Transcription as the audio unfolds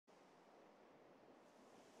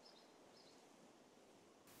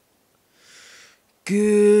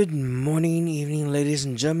Good morning, evening, ladies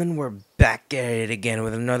and gentlemen. We're back at it again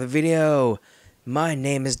with another video. My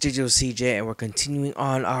name is Digital CJ, and we're continuing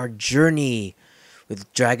on our journey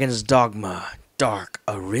with Dragon's Dogma, Dark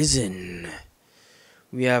Arisen.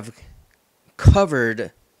 We have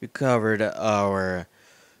recovered our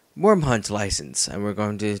Worm Hunt license, and we're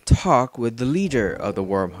going to talk with the leader of the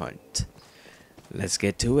Worm Hunt. Let's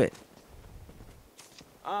get to it.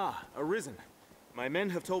 Ah, Arisen. My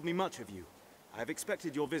men have told me much of you. I have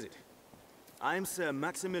expected your visit. I am Sir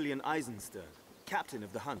Maximilian Eisenstern, captain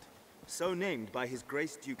of the hunt, so named by His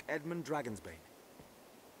Grace Duke Edmund Dragonsbane.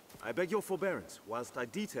 I beg your forbearance whilst I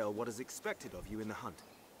detail what is expected of you in the hunt.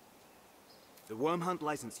 The worm hunt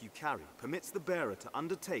license you carry permits the bearer to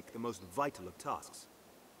undertake the most vital of tasks.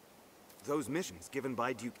 Those missions given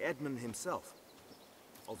by Duke Edmund himself.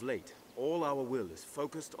 Of late, all our will is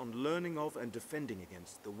focused on learning of and defending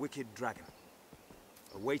against the wicked dragon.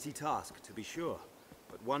 A weighty task, to be sure,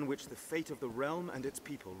 but one which the fate of the realm and its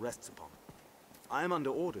people rests upon. I am under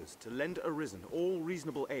orders to lend Arisen all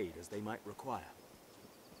reasonable aid as they might require.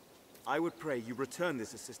 I would pray you return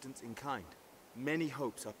this assistance in kind. Many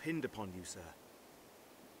hopes are pinned upon you, sir.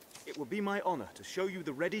 It would be my honor to show you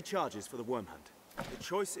the ready charges for the worm hunt. The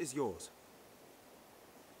choice is yours.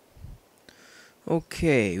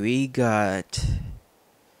 Okay, we got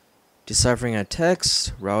deciphering a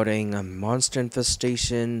text, routing a monster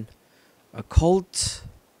infestation, a cult,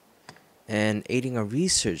 and aiding a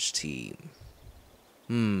research team.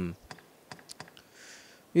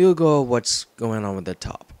 We'll go what's going on with the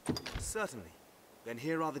top. Certainly. Then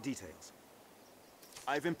here are the details.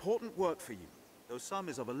 I have important work for you, though some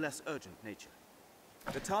is of a less urgent nature.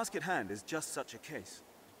 The task at hand is just such a case.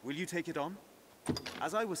 Will you take it on?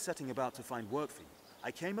 As I was setting about to find work for you,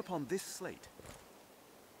 I came upon this slate.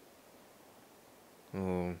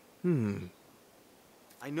 I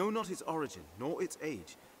know not its origin, nor its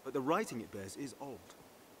age, but the writing it bears is old.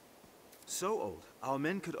 So old, our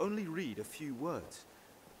men could only read a few words.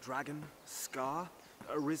 Dragon, scar,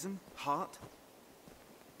 arisen, heart.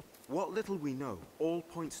 What little we know all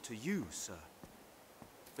points to you, sir.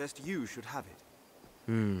 Best you should have it.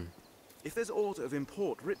 If there's aught of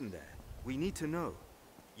import written there, we need to know.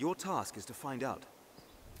 Your task is to find out.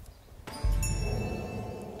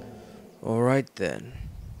 Alright then.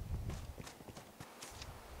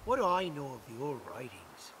 What do I know of the old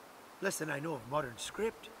writings? Less than I know of modern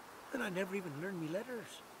script, and I never even learned me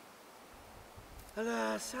letters.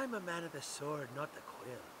 Alas, I'm a man of the sword, not the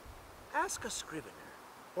quill. Ask a scrivener,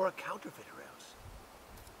 or a counterfeiter else.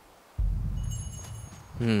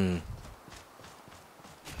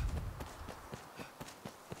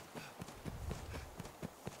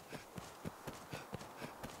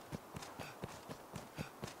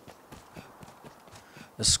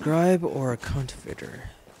 A scribe or a counterfeiter?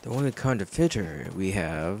 The only counterfeiter we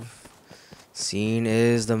have seen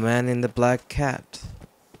is the man in the black cat.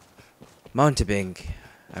 Mountebank,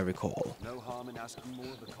 I recall. No harm in asking more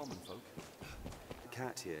of the common folk. The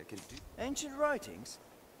cat here can do... Ancient writings?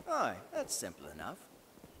 Aye, that's simple enough.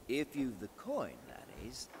 If you've the coin, that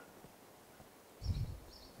is.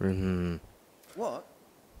 What?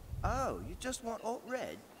 Oh, you just want alt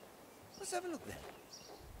red? Let's have a look then.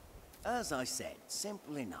 As I said,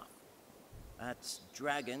 simple enough. That's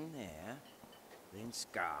dragon there, then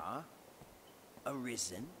scar,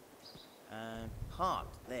 arisen, and heart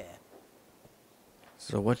there.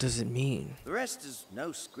 So what does it mean? The rest is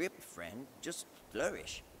no script, friend, just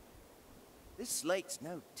flourish. This slate's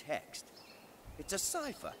no text. It's a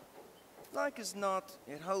cipher. Like as not,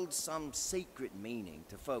 it holds some secret meaning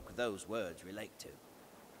to folk those words relate to.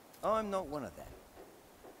 I'm not one of them.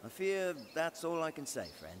 I fear that's all I can say,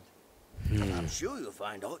 friend. I'm sure you'll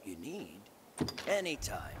find all you need.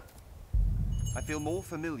 Anytime. I feel more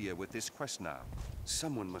familiar with this quest now.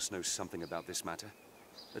 Someone must know something about this matter.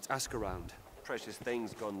 Let's ask around. Precious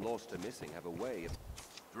things gone lost or missing have a way of...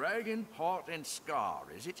 Dragon, heart, and scar,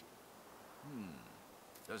 is it?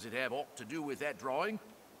 Does it have aught to do with that drawing?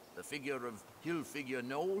 The figure of Hill Figure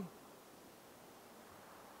Knoll?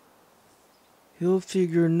 Hill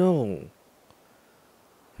figure no.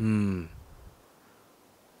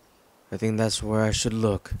 I think that's where I should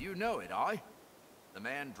look. You know it, aye? The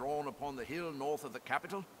man drawn upon the hill north of the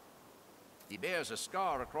capital? He bears a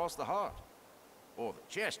scar across the heart. Or the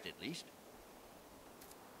chest, at least.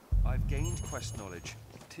 I've gained quest knowledge.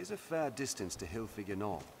 'Tis a fair distance to Hillfigure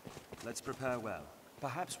Knoll. Let's prepare well.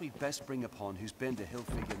 Perhaps we'd best bring upon who's been to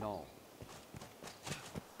Hillfigure Knoll.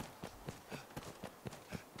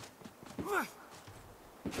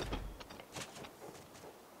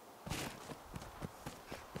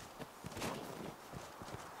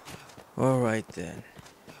 Alright then.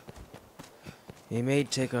 It may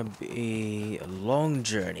take a long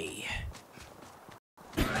journey.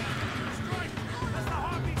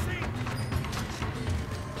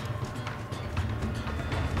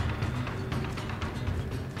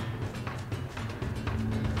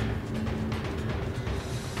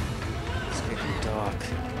 It's getting dark.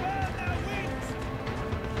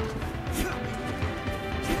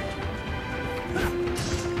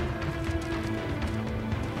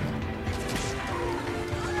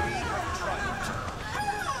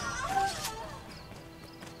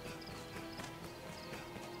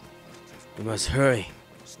 We must hurry.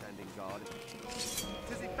 Standing guard.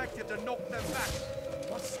 It is effective to knock them back.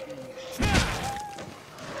 What's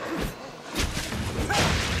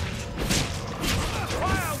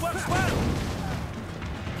fire works well.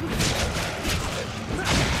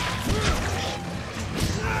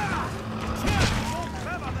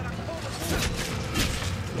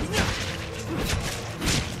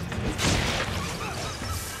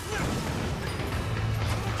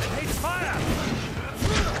 It hates fire.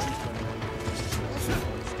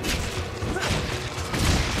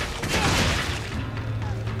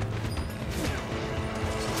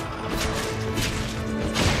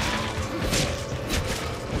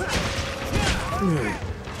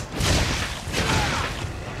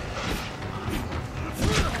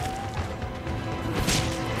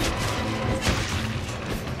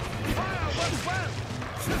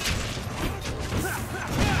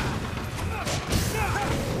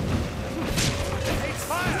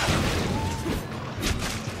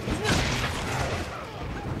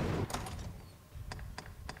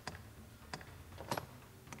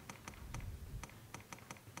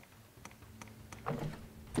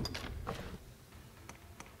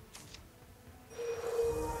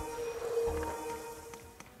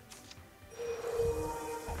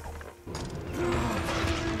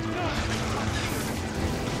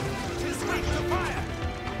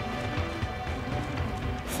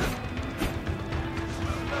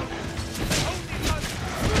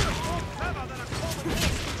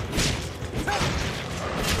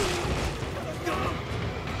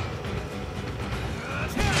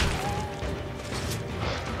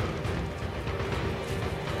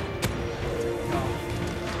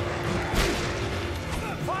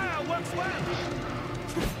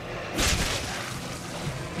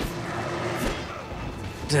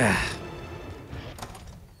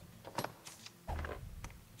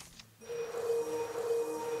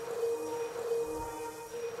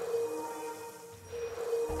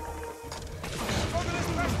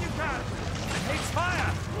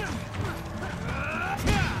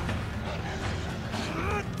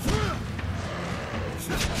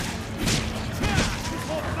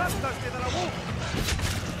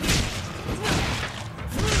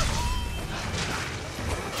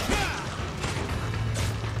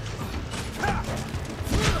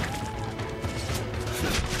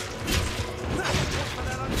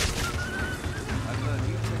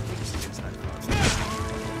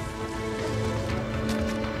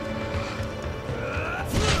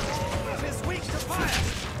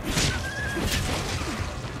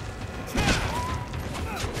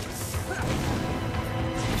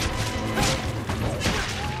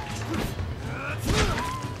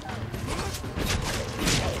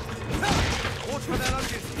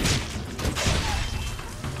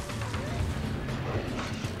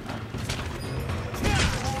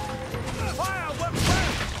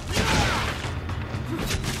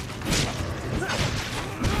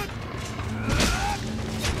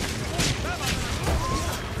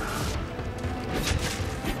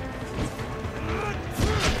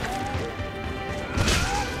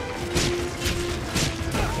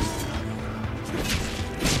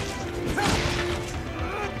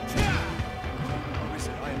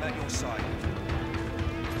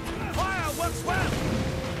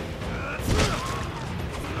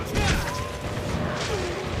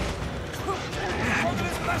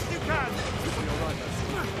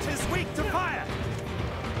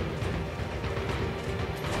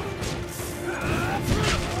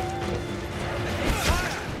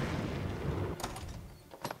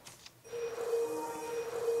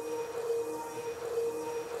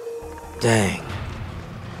 Dang.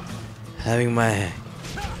 Having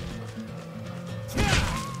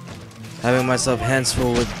myself hands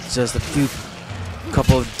full with just a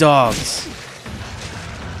couple of dogs.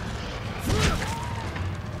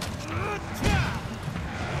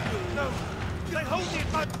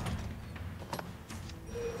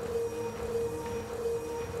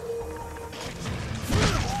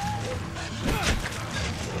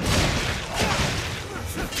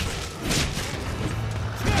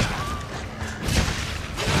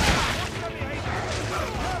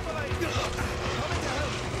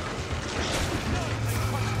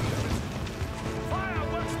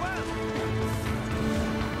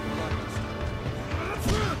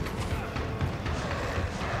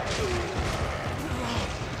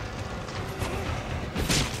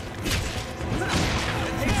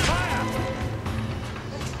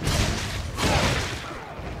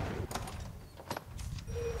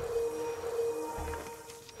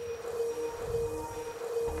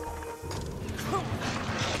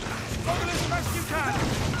 can!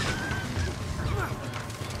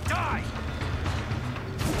 Die!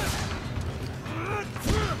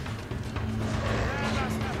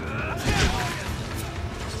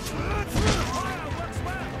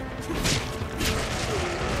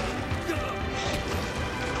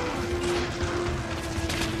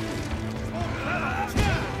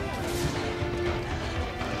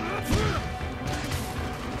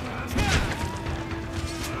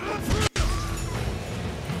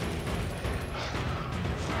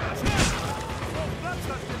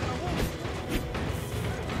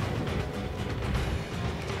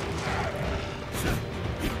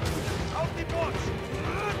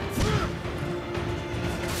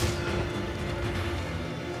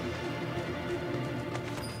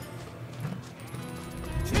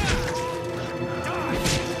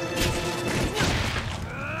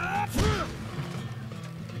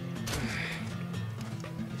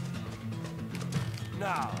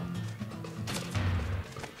 Now.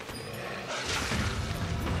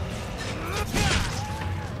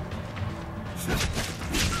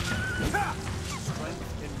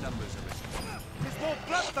 Strength in numbers, Arisen. He's more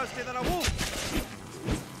bloodthirsty than a wolf!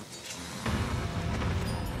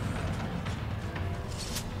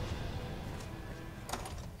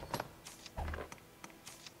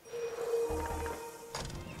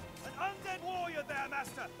 An undead warrior there,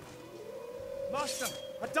 Master! Master,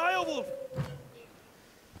 a dire wolf!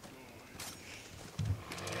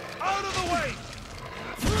 Out of the way!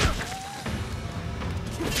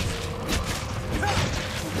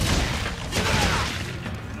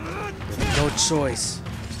 No choice.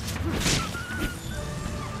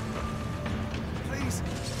 Please,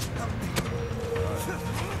 help me.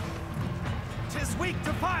 'Tis weak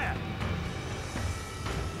to fire!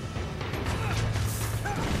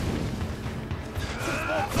 Tis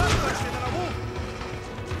more bloodthirsty than a wolf!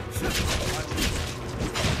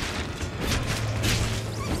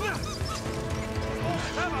 More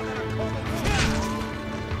clever than a common wolf!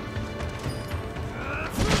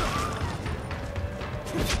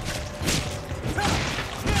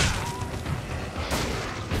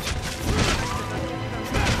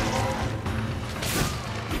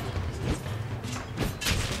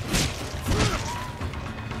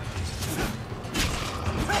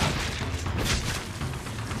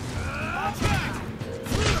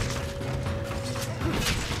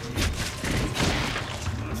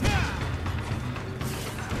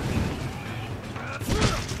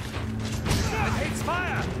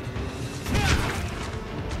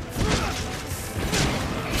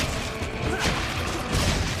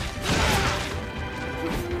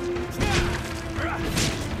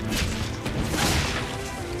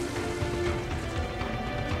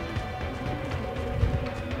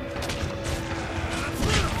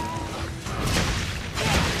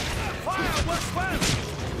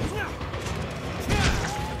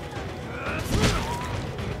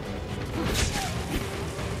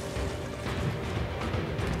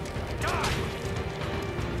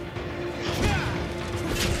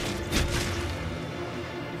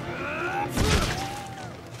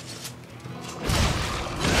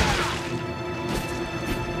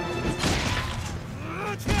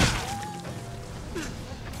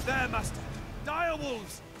 There, Master! Dire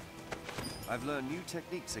wolves! I've learned new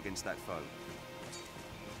techniques against that foe.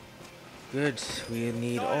 Good. We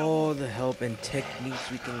need all the help and techniques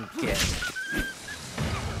we can get.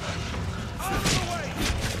 Out of the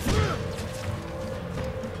way!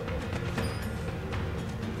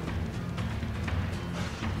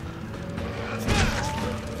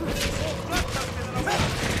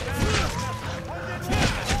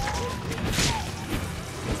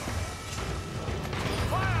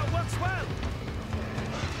 Fire works well!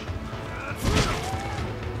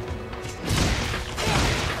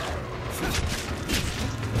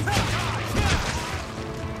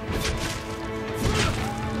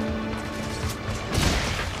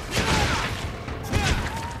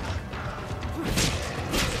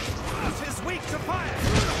 Tis weak to fire!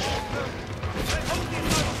 Let only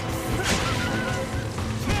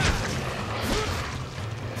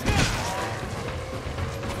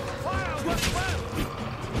fire works well!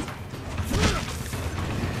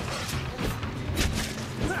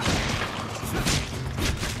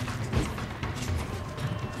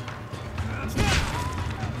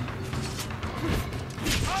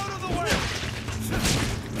 Out of the way!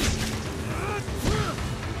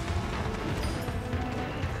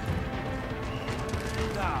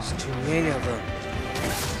 Now, There's too many of them.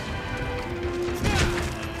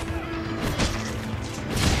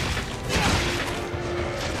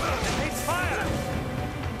 it's fire!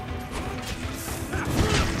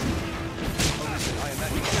 I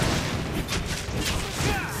imagine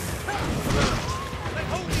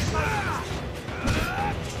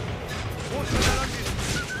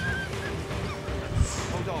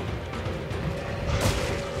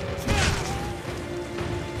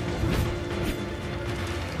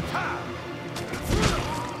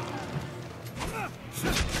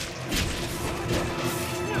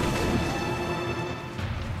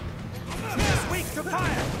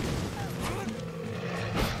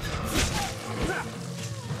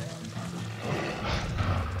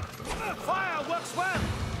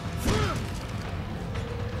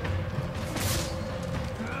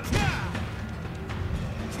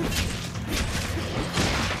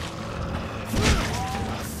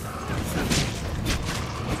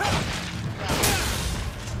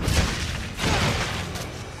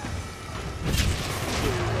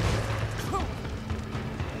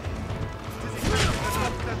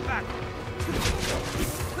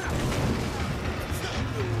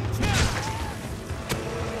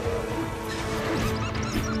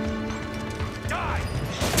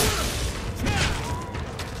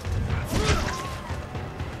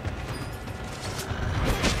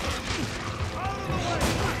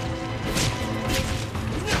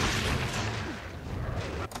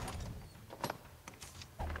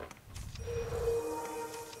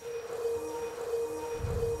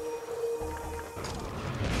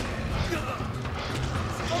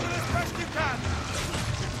gun!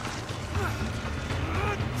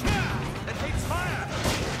 It hates fire!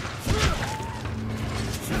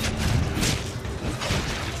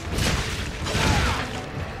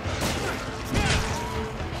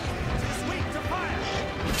 It's weak to fire!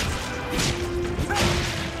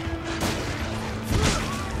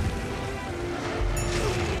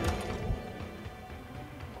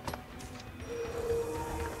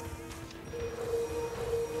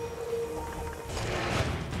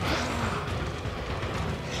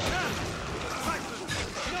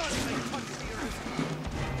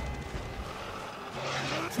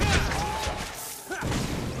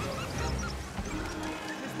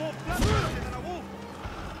 There's more bloodthirsty than a wolf!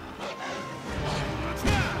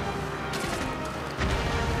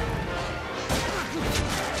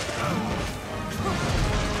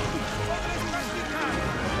 What is rescue can?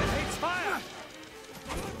 It hates fire!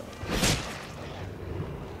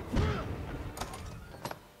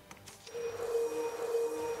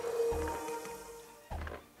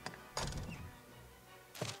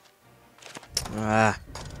 Ah.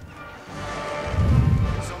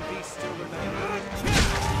 Some beasts still remain.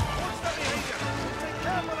 Watch that behavior! Take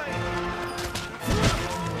carefully!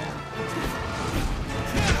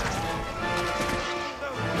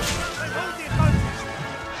 They hold the advantage!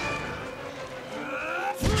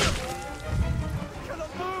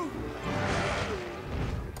 Cannot move!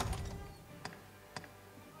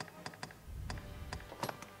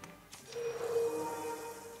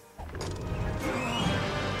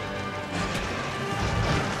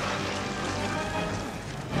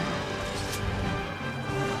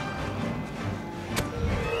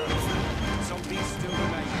 Some beasts still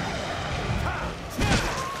remain.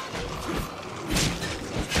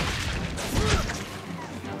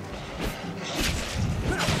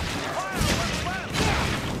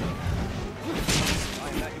 I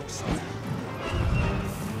am at your side. Some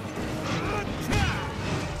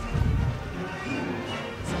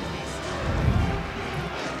beasts still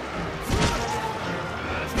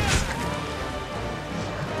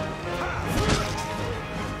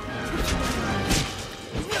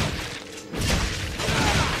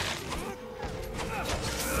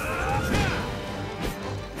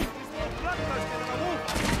bloodthirsty than a wolf!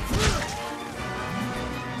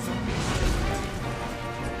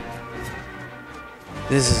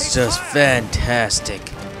 This is just fantastic.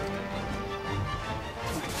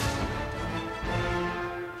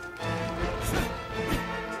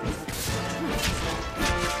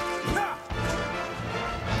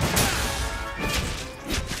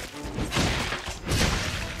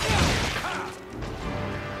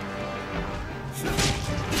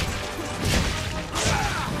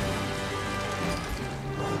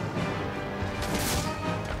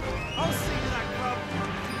 I'll see you that club!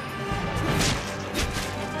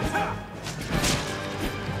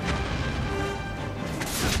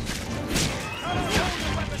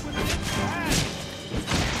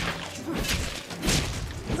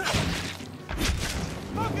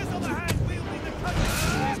 Focus on the hand wielding the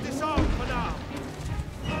cutlass! He's disarmed for now!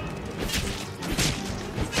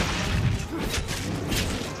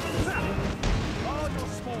 Large or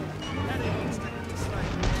small, any instinct can be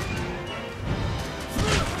slain.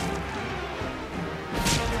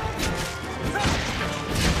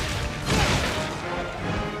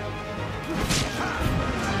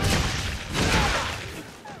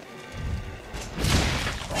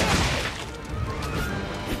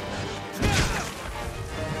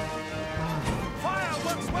 Fire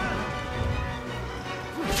works well!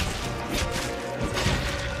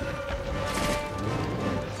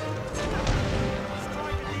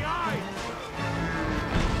 Strike in the eye!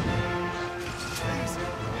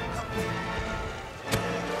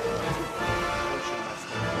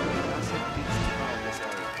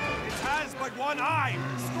 It has but one eye!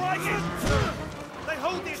 Strike it! They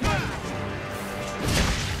hold the advantage!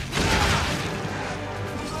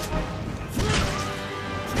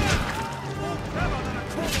 More clever than a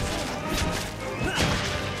corpse!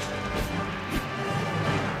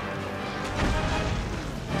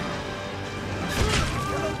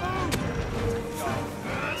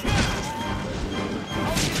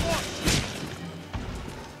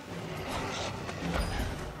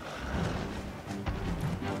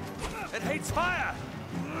 It hates fire!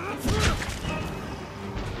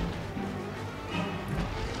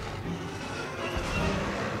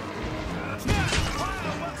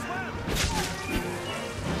 Fire works well!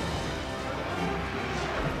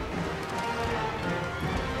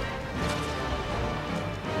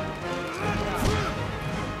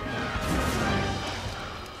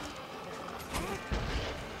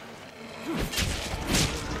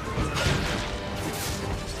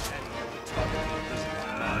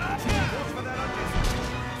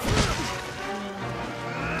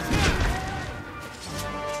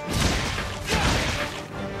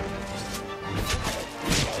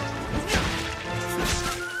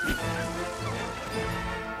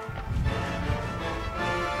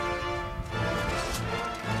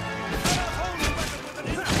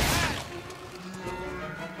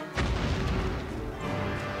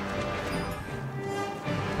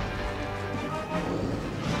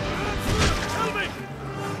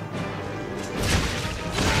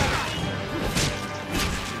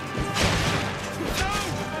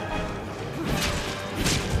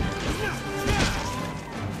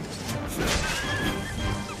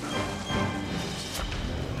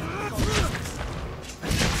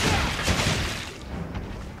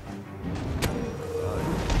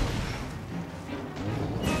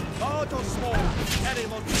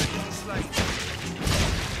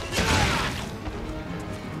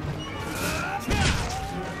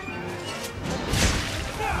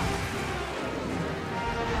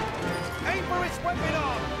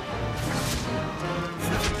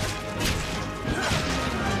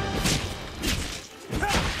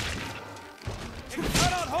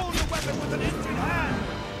 cannot hold a weapon with an injured hand!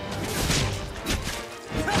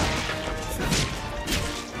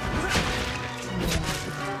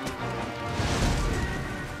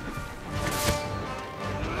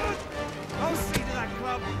 I'll see to that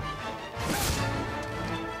club!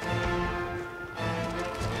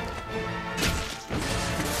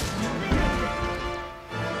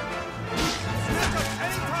 Snatch up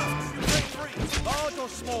any tusks you break free, large or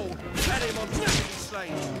small, any monster can be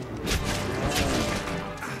slain.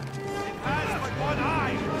 It has but one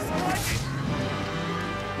eye! Strike it!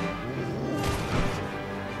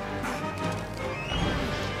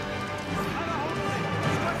 Have a hold of it!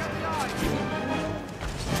 Strike at the eye!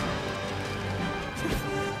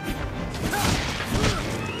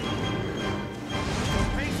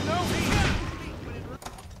 Pays no heed!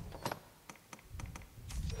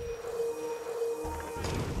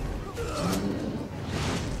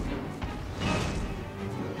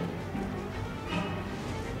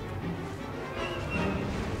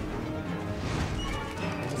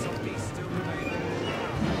 Some beast still remain.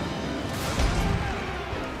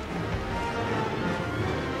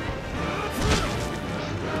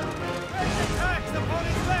 Great attacks upon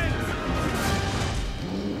his legs!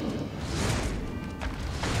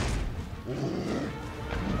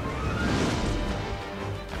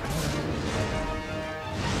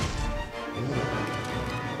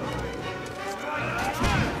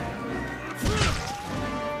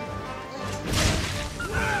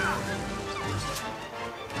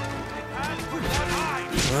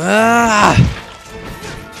 Ah!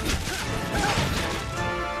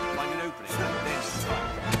 Find an opening, then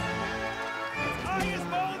strike. Eye is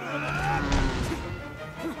vulnerable!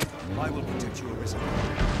 I will protect you, Arisen.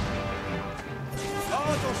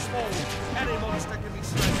 Large or small, any monster can be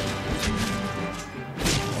slain.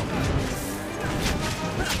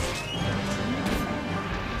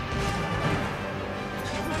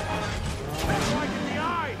 Strike in the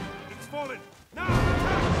eye! It's fallen! Now!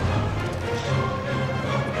 Attack!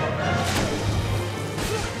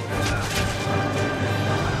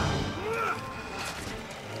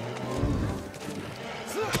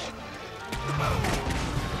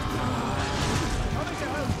 Coming to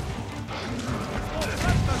help!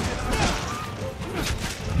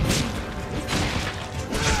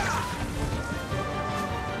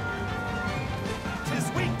 Tis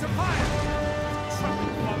weak to fire!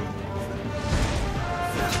 Trumpet blow!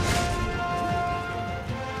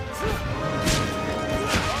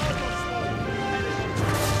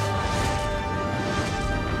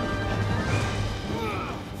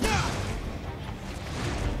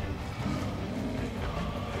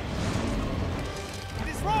 It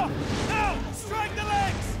is wrong! Now! Strike the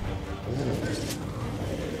legs!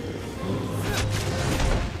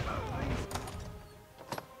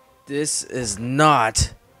 This is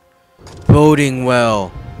not boding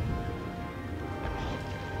well.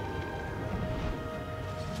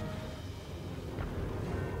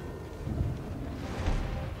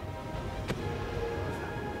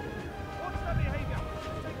 Watch their behavior!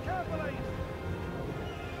 Take careful aim!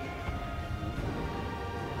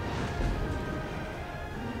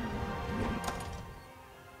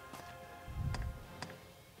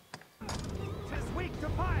 Tis weak to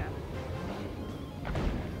fire!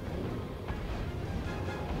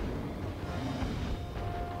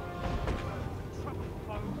 Trouble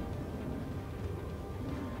foe!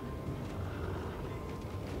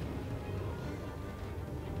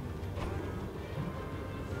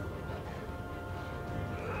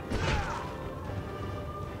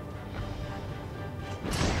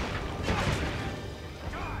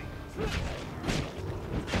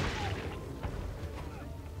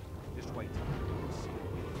 Just wait.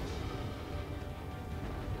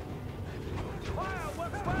 Fire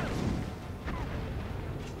works well!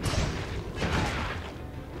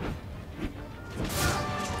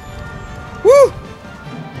 Woo!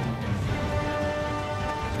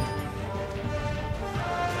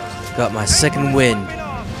 Got my second win. Been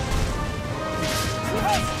off!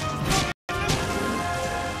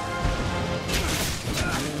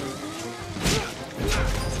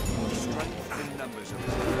 Strength in numbers.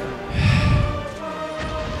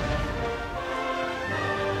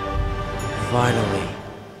 Finally.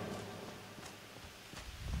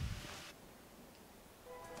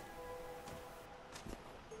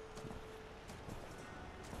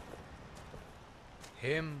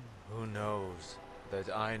 Him who knows that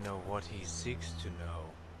I know what he seeks to know,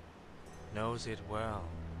 knows it well,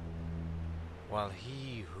 while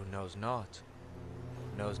he who knows not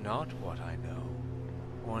what I know,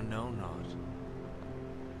 or know not.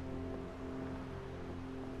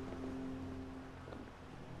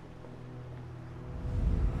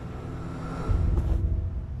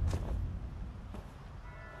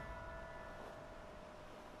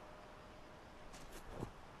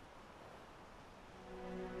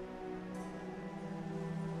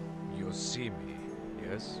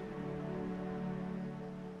 yes?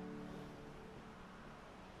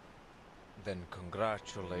 Then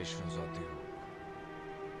congratulations on you.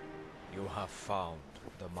 You have found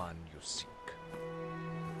the man you seek.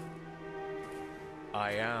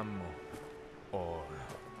 I am, or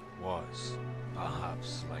was,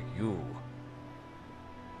 perhaps like you,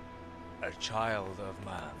 a child of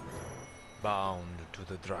man, bound to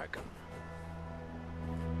the dragon.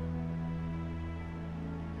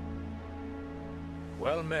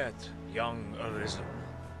 Well met, young Arisen.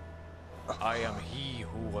 I am he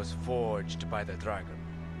who was forged by the dragon.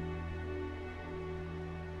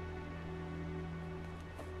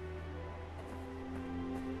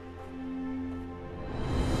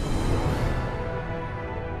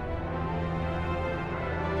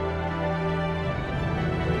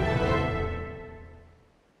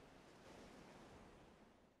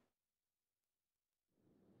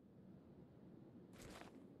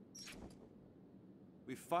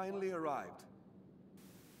 We finally arrived.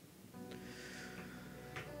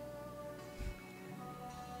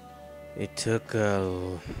 It took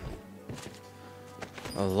a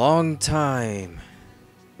long time.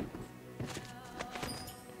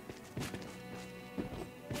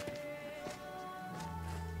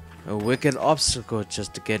 A wicked obstacle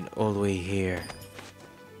just to get all the way here.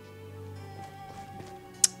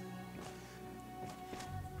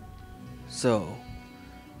 So,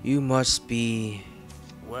 you must be...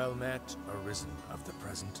 Well met, Arisen of the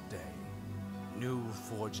present day. New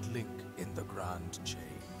forged link in the grand chain.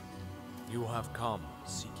 You have come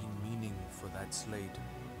seeking meaning for that slate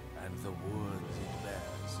and the words it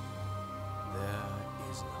bears. There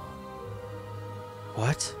is none.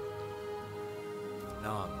 What?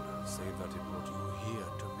 None, save that it brought you here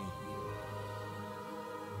to me.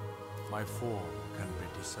 My form can be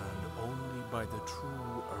discerned only by the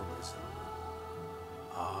true Arisen.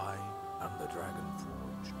 I am the Dragon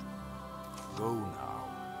Forged. Go now.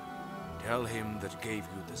 Tell him that gave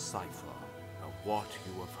you the Cypher of what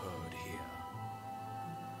you have heard here.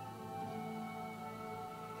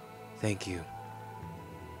 Thank you.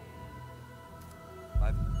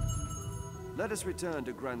 Let us return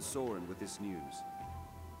to Grand Soren with this news.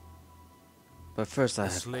 But first I The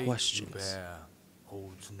have slate questions. you bear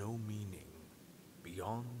holds no meaning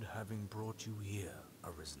beyond having brought you here,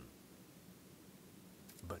 Arisen.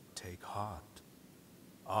 But take heart.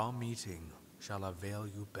 Our meeting shall avail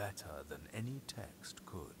you better than any text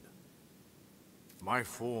could. My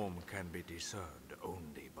form can be discerned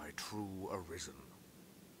only by true Arisen.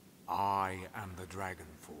 I am the Dragon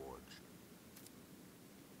Forge.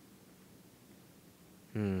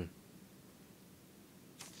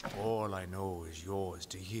 All I know is yours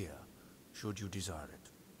to hear, should you desire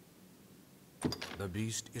it. The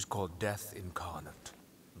beast is called Death Incarnate,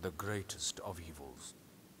 the greatest of evils.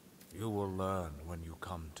 You will learn when you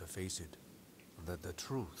come to face it, that the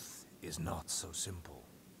truth is not so simple.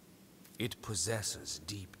 It possesses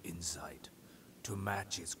deep insight to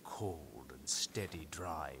match its cold and steady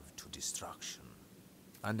drive to destruction.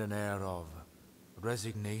 And an air of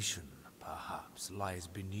resignation, perhaps, lies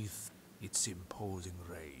beneath its imposing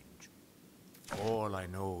rage. All I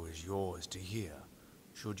know is yours to hear,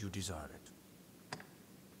 should you desire it.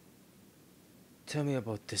 Tell me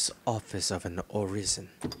about this office of an Arisen.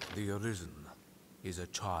 The Arisen is a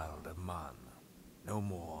child of man, no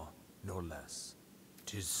more, no less.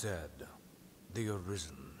 'Tis said, the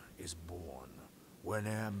Arisen is born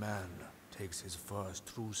whene'er man takes his first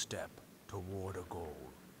true step toward a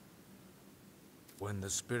goal. When the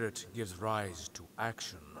spirit gives rise to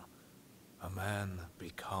action, a man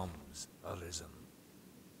becomes Arisen.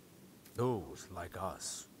 Those like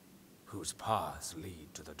us, whose paths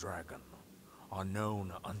lead to the dragon, are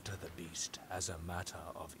known unto the beast as a matter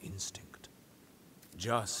of instinct,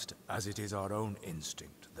 just as it is our own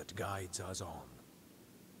instinct that guides us on.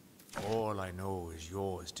 All I know is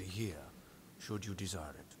yours to hear, should you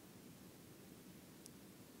desire it.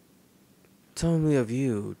 Tell me of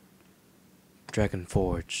you, Dragon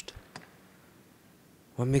Forged.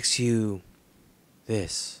 What makes you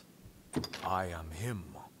this? I am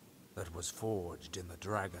him that was forged in the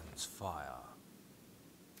dragon's fire.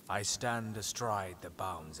 I stand astride the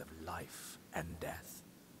bounds of life and death,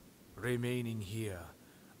 remaining here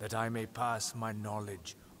that I may pass my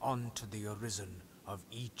knowledge on to the Arisen of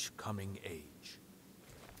each coming age.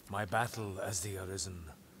 My battle as the Arisen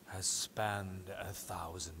has spanned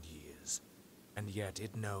 1,000 years, and yet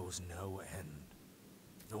it knows no end,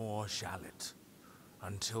 nor shall it,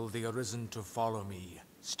 until the Arisen to follow me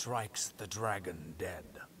strikes the dragon dead.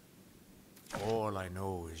 All I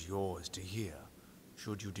know is yours to hear,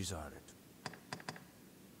 should you desire it.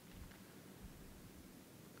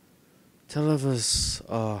 Tell of us,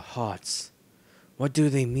 hearts. What do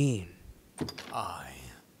they mean? Aye.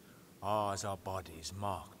 Ours are bodies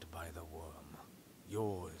marked by the worm.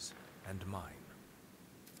 Yours and mine.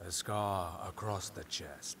 A scar across the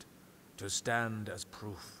chest, to stand as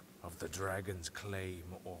proof of the dragon's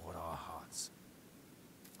claim over our hearts.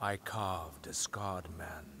 I carved a scarred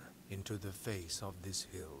man into the face of this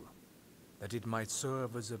hill, that it might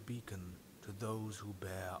serve as a beacon to those who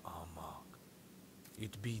bear our mark.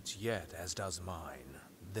 It beats yet as does mine,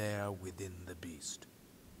 there within the beast.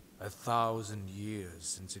 1,000 years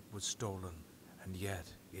since it was stolen, and yet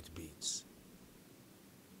it beats.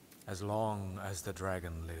 As long as the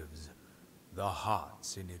dragon lives, the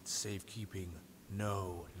hearts in its safekeeping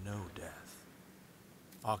know no death.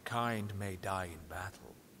 Our kind may die in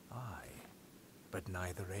battle, aye, but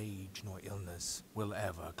neither age nor illness will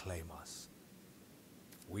ever claim us.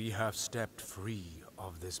 We have stepped free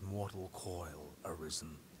of this mortal coil,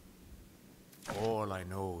 Arisen. All I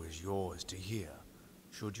know is yours to hear,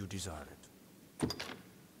 should you desire it.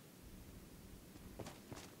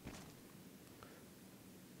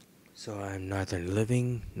 So I am neither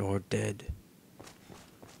living nor dead.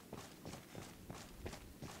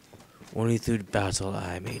 Only through battle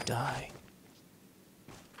I may die.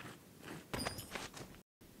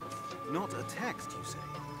 Not a text, you say?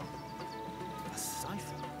 A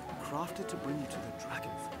cipher, crafted to bring you to the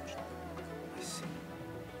Dragonforge. I see.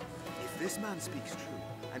 If this man speaks true,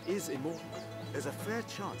 and is immortal, there's a fair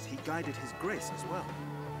chance he guided his grace as well.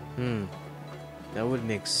 That would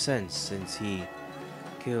make sense since he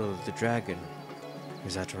killed the dragon.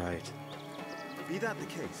 Is that right? Be that the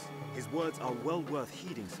case, his words are well worth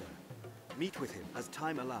heeding, sir. Meet with him as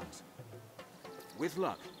time allows. With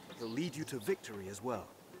luck, he'll lead you to victory as well.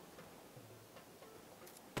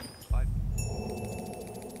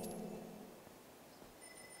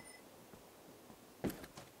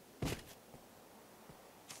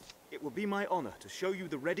 It will be my honor to show you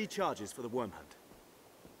the ready charges for the worm hunt.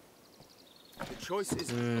 The choice is,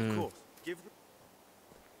 of course, give the...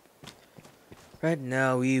 Right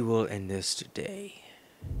now, we will end this today.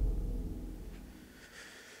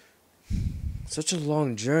 Such a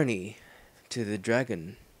long journey to the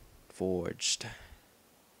Dragon Forged.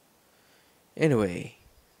 Anyway,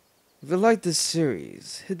 if you like this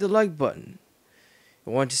series, hit the like button. If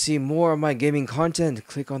you want to see more of my gaming content,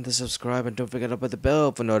 click on the subscribe and don't forget to hit the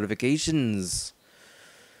bell for notifications.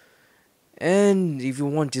 And if you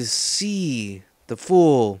want to see the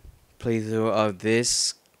full playthrough of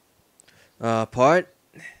this part,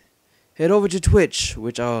 head over to Twitch,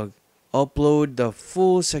 which I'll upload the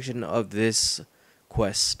full section of this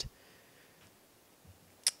quest.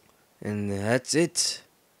 And that's it.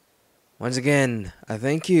 Once again, I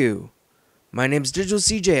thank you. My name's Digital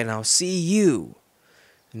CJ, and I'll see you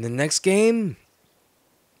in the next game.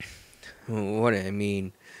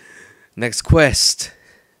 Next quest.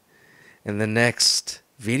 In the next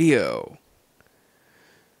video.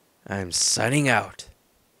 I'm signing out.